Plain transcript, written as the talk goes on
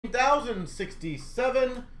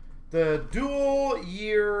1067, the Dual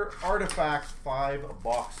Year Artifacts 5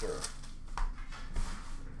 boxer.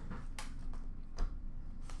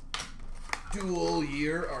 Dual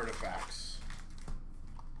Year Artifacts.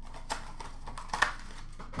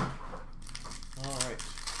 All right.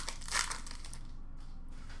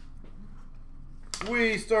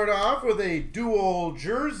 We start off with a dual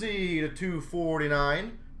jersey to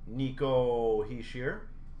 249, Nico Hischier,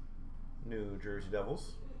 New Jersey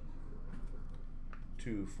Devils.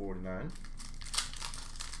 249.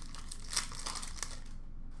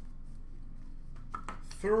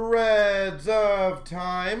 Threads of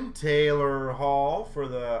Time, Taylor Hall for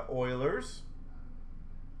the Oilers.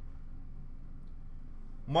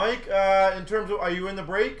 Mike, in terms of, are you in the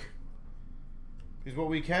break? Because what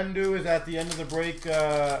we can do is at the end of the break,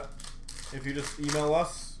 if you just email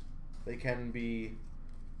us, they can be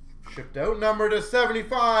shipped out. Number to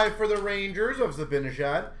 75 for the Rangers of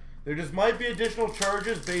Zibanejad. There just might be additional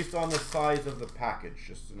charges based on the size of the package,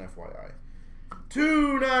 just an FYI.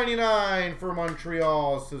 $2.99 for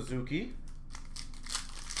Montreal, Suzuki.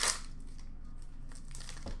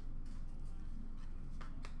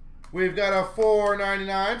 We've got a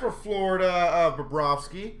 $4.99 for Florida of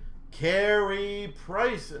Bobrovsky. Carey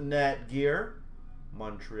Price net gear,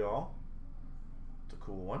 Montreal. It's a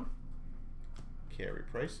cool one. Carey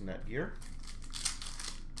Price net gear.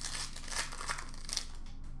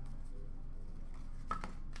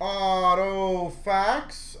 Auto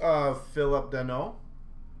Facts of Philip Danault,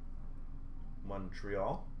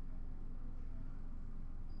 Montreal.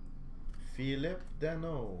 Philip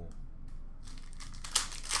Danault.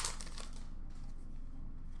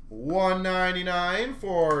 $1.99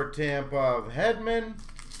 for Tampa of Hedman.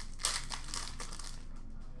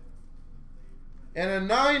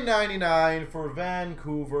 And a $9.99 for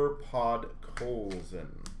Vancouver Podkolzin.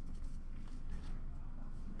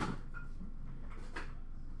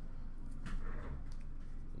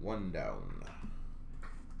 One down.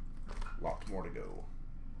 Lots more to go.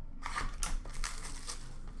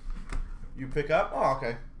 You pick up? Oh,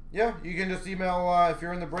 okay. Yeah, you can just email, if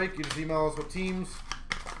you're in the break, you just email us with teams.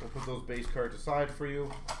 We'll put those base cards aside for you.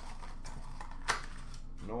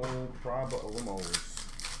 No problemos.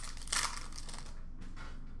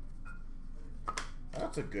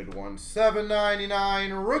 That's a good one.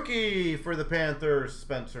 $7.99 rookie for the Panthers,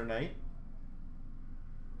 Spencer Knight.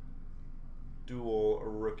 Dual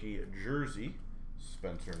rookie jersey,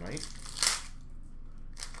 Spencer Knight.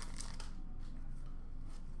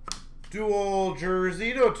 Dual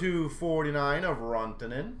jersey to 249 of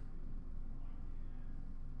Rantanen.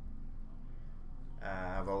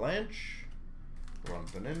 Avalanche,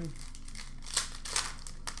 Rantanen.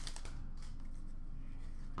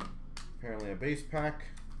 Apparently a base pack.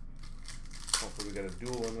 Hopefully we got a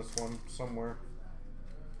dual in this one somewhere.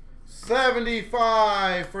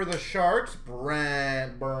 75 for the Sharks,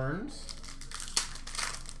 Brent Burns.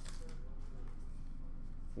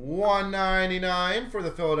 $1.99 for the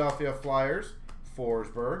Philadelphia Flyers,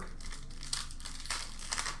 Forsberg.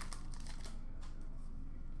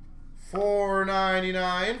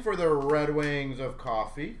 $4.99 for the Red Wings of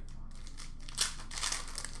Coffee.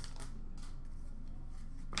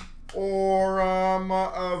 Orem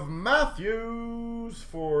of Matthews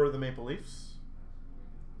for the Maple Leafs.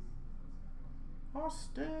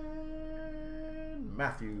 Austin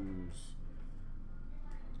Matthews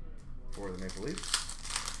for the Maple Leafs.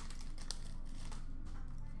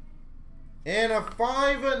 And a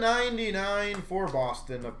 $5.99 for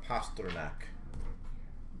Boston of Pasternak.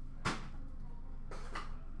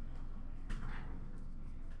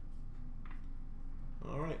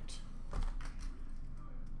 All right.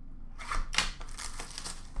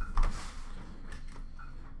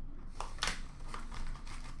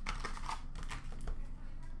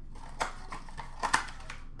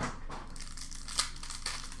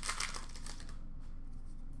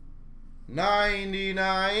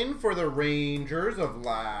 $99 for the Rangers of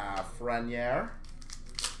Lafreniere.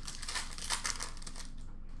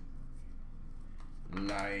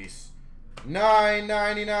 Nice.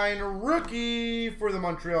 $9.99 rookie for the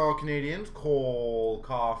Montreal Canadiens, Cole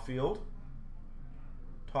Caulfield.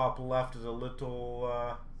 Top left is a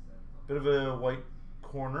little bit of a white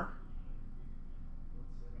corner.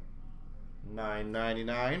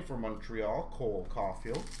 $9.99 for Montreal, Cole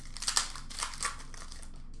Caulfield.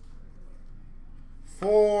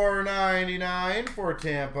 $4.99 for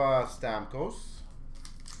Tampa, Stamkos.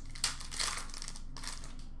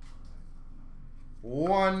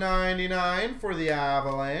 $1.99 for the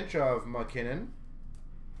Avalanche of McKinnon.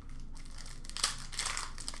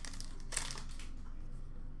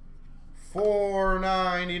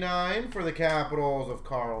 $4.99 for the Capitals of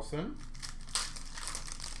Carlson.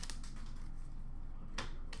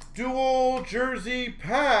 Dual jersey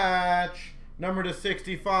patch, number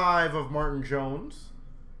 /65 of Martin Jones,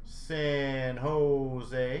 San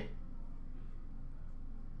Jose.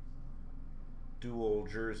 Dual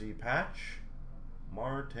jersey patch,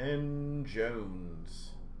 Martin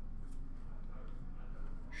Jones,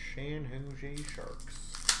 San Jose Sharks.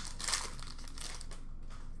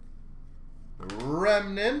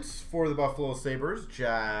 Remnants for the Buffalo Sabres,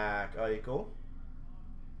 Jack Eichel.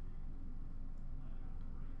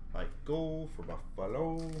 Eichel for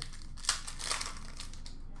Buffalo.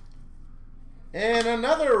 And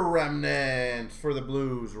another remnant for the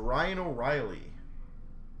Blues, Ryan O'Reilly.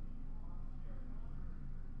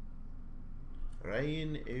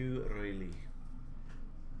 Ryan O'Reilly.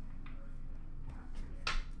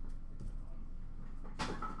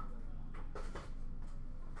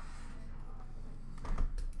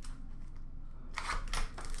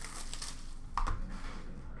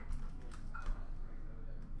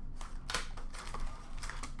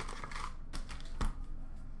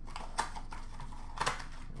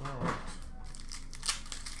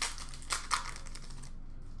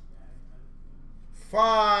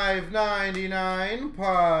 $5.99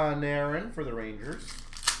 Panarin for the Rangers.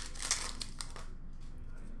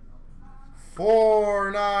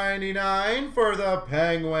 $4.99 for the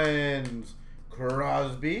Penguins,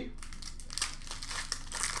 Crosby.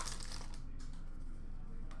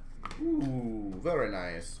 Ooh, very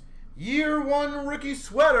nice. Year 1 rookie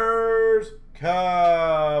sweaters,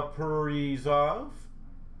 Kaprizov.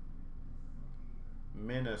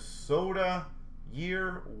 Minnesota.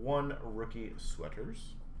 Year 1 rookie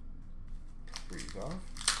sweaters. Kaprizov.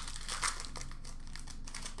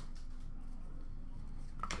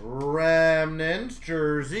 Remnants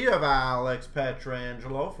jersey of Alex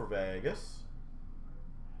Pietrangelo for Vegas.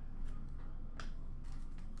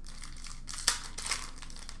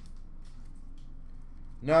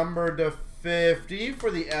 Number /50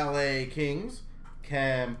 for the LA Kings,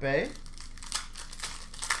 Kempe.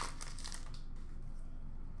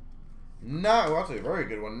 Well, that's a very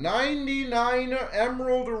good one. 99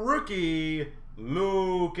 Emerald rookie,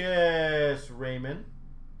 Lucas Raymond.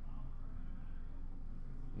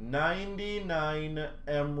 99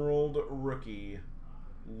 Emerald rookie,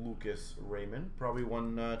 Lucas Raymond. Probably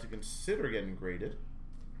one to consider getting graded.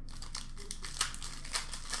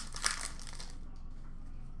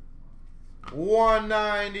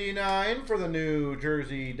 $1.99 for the New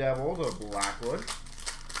Jersey Devils of Blackwood.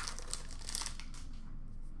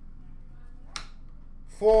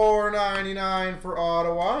 $4.99 for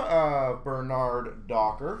Ottawa of Bernard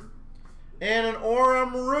Docker. And an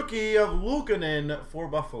Orem rookie of Luukkonen for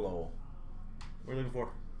Buffalo. What are you looking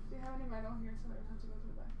for? Do you have any metal here so that I have to go to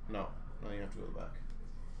the back? No, you have to go to the back.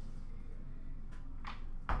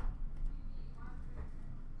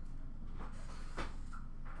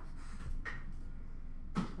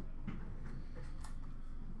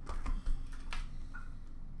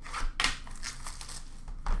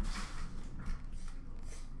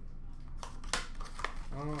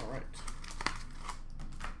 All right.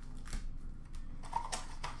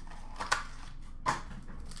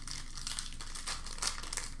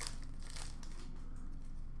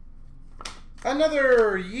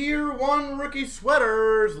 Another year 1 rookie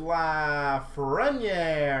sweaters,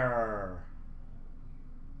 Lafreniere.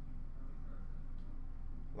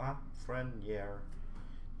 Lafreniere.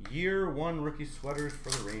 Year 1 rookie sweaters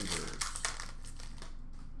for the Rangers.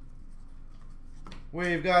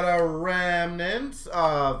 We've got a remnant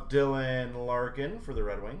of Dylan Larkin for the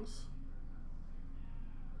Red Wings.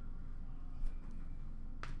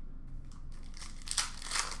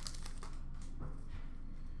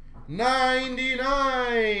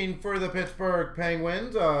 $99 for the Pittsburgh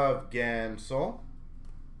Penguins of Gansel.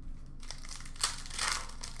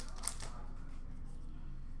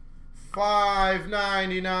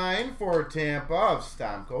 $5.99 for Tampa of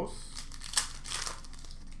Stamkos.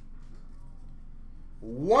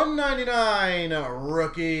 $1.99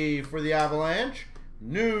 rookie for the Avalanche,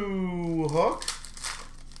 New Hook.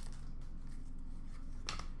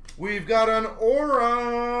 We've got an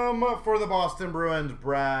Orem for the Boston Bruins,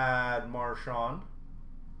 Brad Marchand.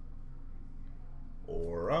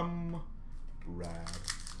 Orem, Brad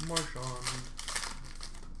Marchand.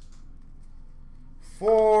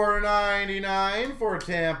 $4.99 for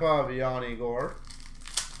Tampa of Yanni Gourde.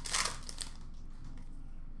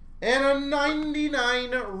 And a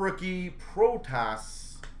 99 rookie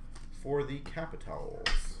Protas for the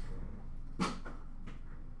Capitals.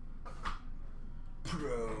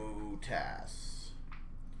 Protas.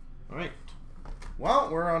 All right. Well,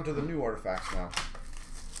 we're on to the new artifacts now.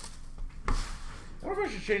 I wonder if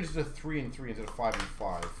I should change this to 3 and 3 instead of 5 and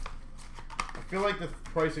 5. I feel like the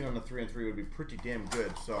pricing on the 3 and 3 would be pretty damn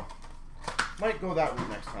good, so might go that route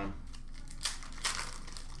next time.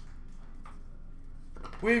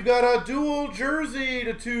 We've got a dual jersey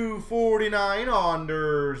to 249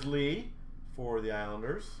 Anders Lee for the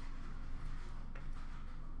Islanders.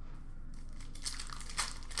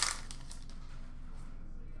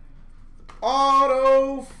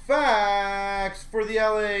 Auto facts for the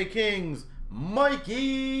LA Kings,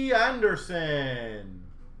 Mikey Anderson.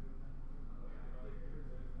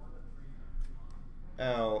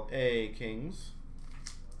 LA Kings.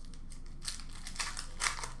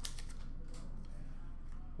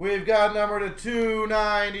 We've got number to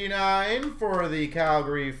 299 for the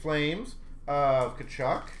Calgary Flames of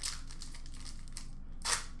Tkachuk.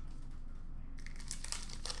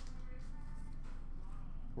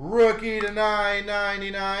 Rookie to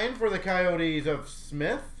 999 for the Coyotes of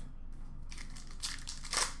Smith.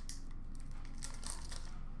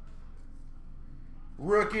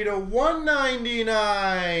 Rookie to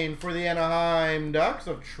 199 for the Anaheim Ducks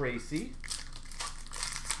of Tracy.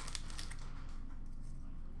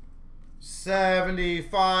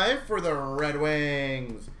 75 for the Red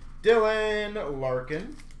Wings, Dylan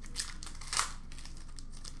Larkin.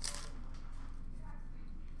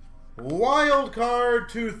 Wild card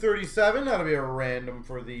 237. That'll be a random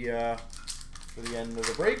for the end of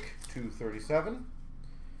the break. 237.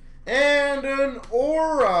 And an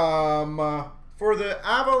Aurum for the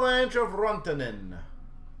Avalanche of Rantanen.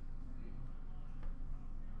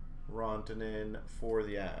 Rantanen for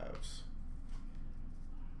the Avs.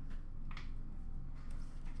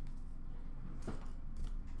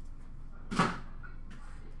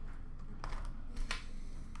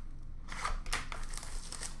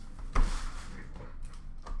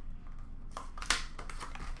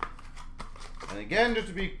 And again, just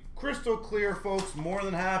to be crystal clear, folks, more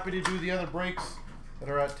than happy to do the other breaks that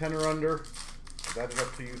are at 10 or under. That is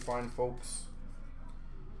up to you fine folks.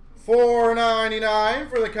 $4.99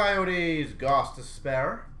 for the Coyotes, Goss to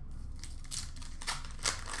spare.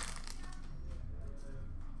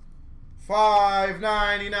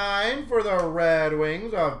 $5.99 for the Red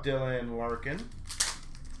Wings of Dylan Larkin.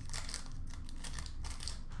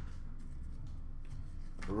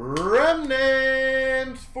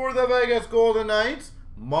 Remnants for the Vegas Golden Knights,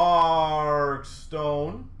 Mark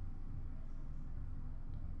Stone.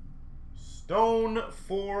 Stone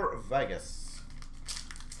for Vegas.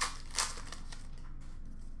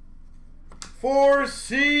 For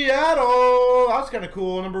Seattle, that's kind of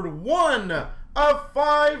cool. Number 1 of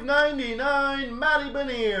 599, Matty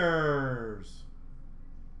Beniers.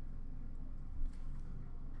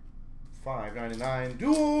 $5.99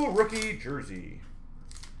 dual rookie jersey.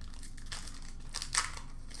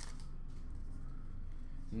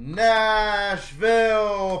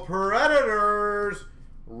 Nashville Predators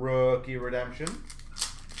rookie redemption.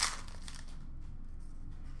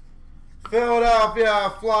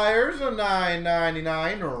 Philadelphia Flyers a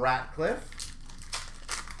 $9.99 Ratcliffe.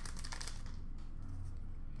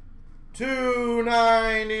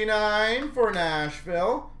 $2.99 for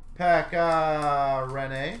Nashville, Pekka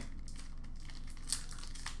Rinne.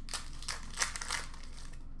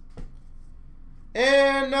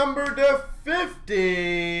 And number to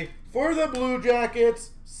 50 for the Blue Jackets,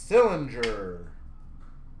 Sillinger.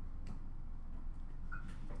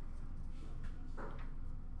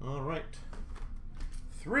 All right.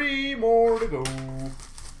 3 more to go.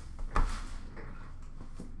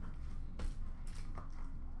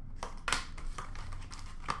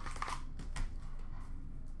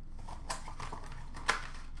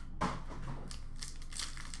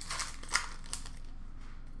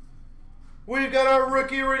 We've got our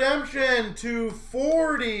rookie redemption to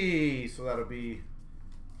 40. So that'll be,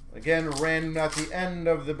 again, random at the end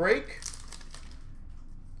of the break.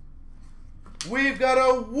 We've got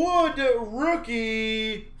a Wood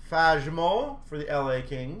rookie Fajmo for the LA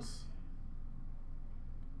Kings.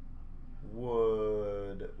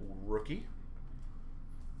 Wood rookie.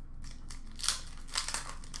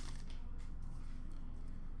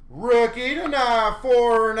 Rookie to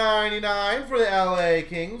 $4.99 for the LA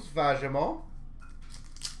Kings, Fajmo.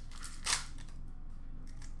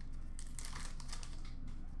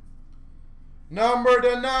 Number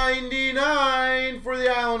to 99 for the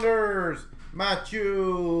Islanders,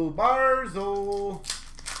 Matthew Barzal.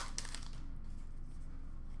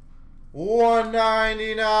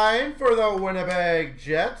 $1.99 for the Winnipeg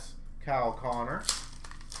Jets, Kyle Connor.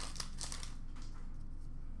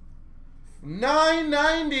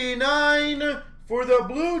 $9.99 for the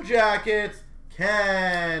Blue Jackets,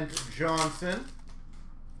 Kent Johnson.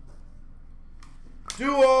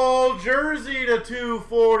 Dual jersey to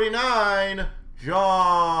 249,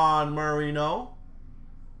 John Marino.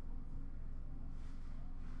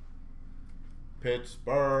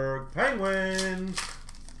 Pittsburgh Penguins.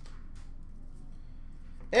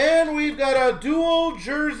 And we've got a dual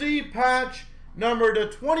jersey patch number to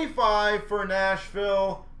 25 for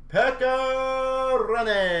Nashville, Pekka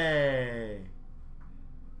Rinne.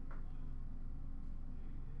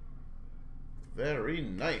 Very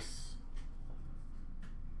nice.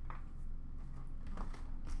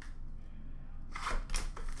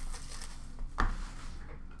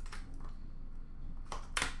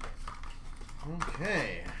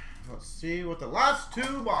 Okay, let's see what the last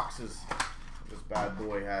two boxes this bad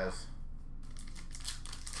boy has.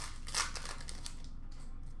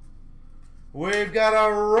 We've got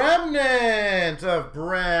a remnant of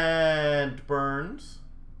Brent Burns,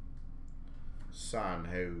 San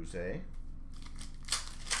Jose.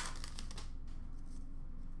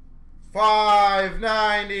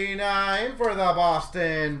 $5.99 for the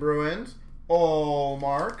Boston Bruins,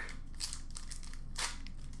 Olmark.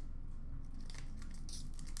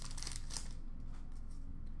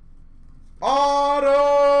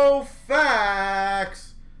 Auto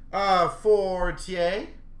Fax Fortier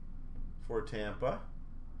for Tampa.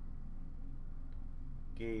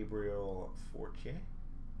 Gabriel Fortier.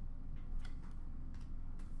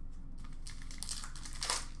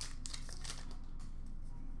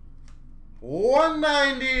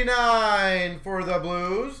 $1.99 for the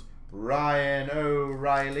Blues, Ryan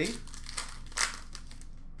O'Reilly.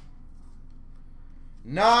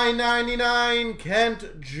 $9.99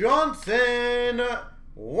 Kent Johnson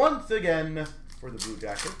once again for the Blue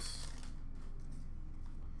Jackets.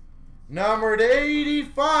 Numbered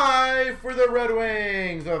 85 for the Red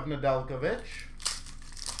Wings of Nedeljkovic.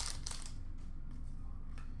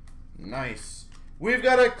 Nice. We've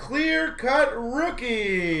got a clear-cut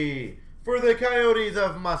rookie for the Coyotes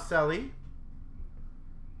of Maselli.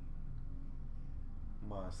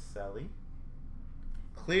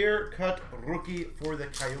 Clear-cut rookie for the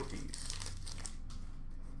Coyotes.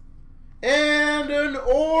 And an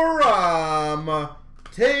Orem,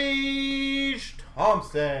 Tage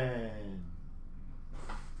Thompson.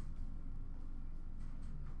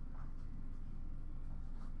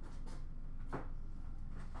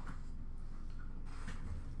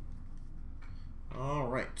 All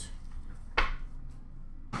right.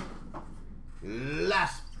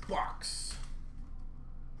 Last box.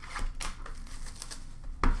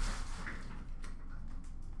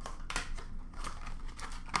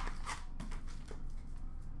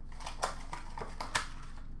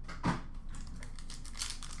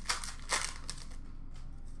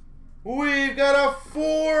 We've got a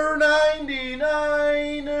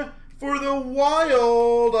 $4.99 for the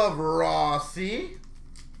Wild of Rossi.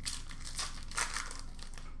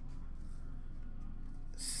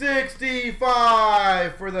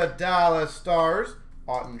 $65 for the Dallas Stars,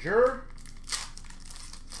 Ottinger.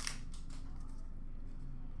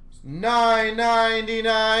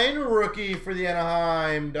 $9.99 rookie for the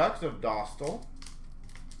Anaheim Ducks of Dostal.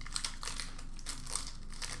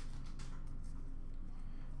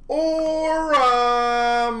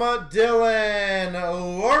 Orem Dylan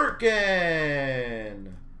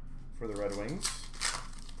Larkin for the Red Wings.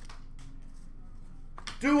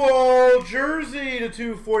 Dual jersey to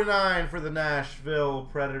 249 for the Nashville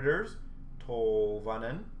Predators,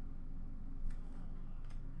 Tolvanen.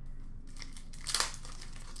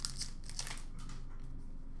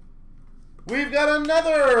 We've got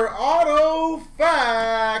another auto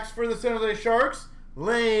fax for the San Jose Sharks,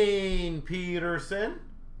 Lane Peterson.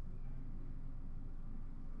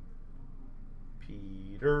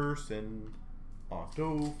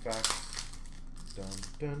 Auto fax. Dun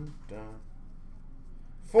dun dun.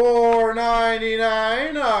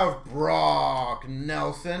 $4.99 of Brock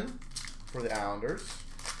Nelson for the Islanders.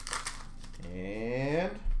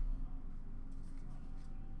 And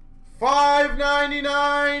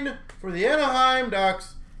 $5.99 for the Anaheim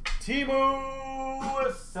Ducks,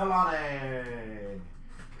 Teemu Selanne.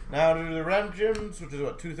 Now to do the redemptions, which is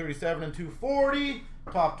what, 237 and 240.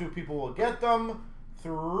 Top two people will get them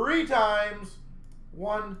 3 times.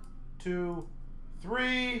 1, 2,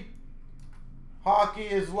 3. Hockey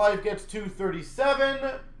is Life gets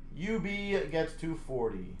 237. UB gets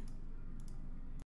 240.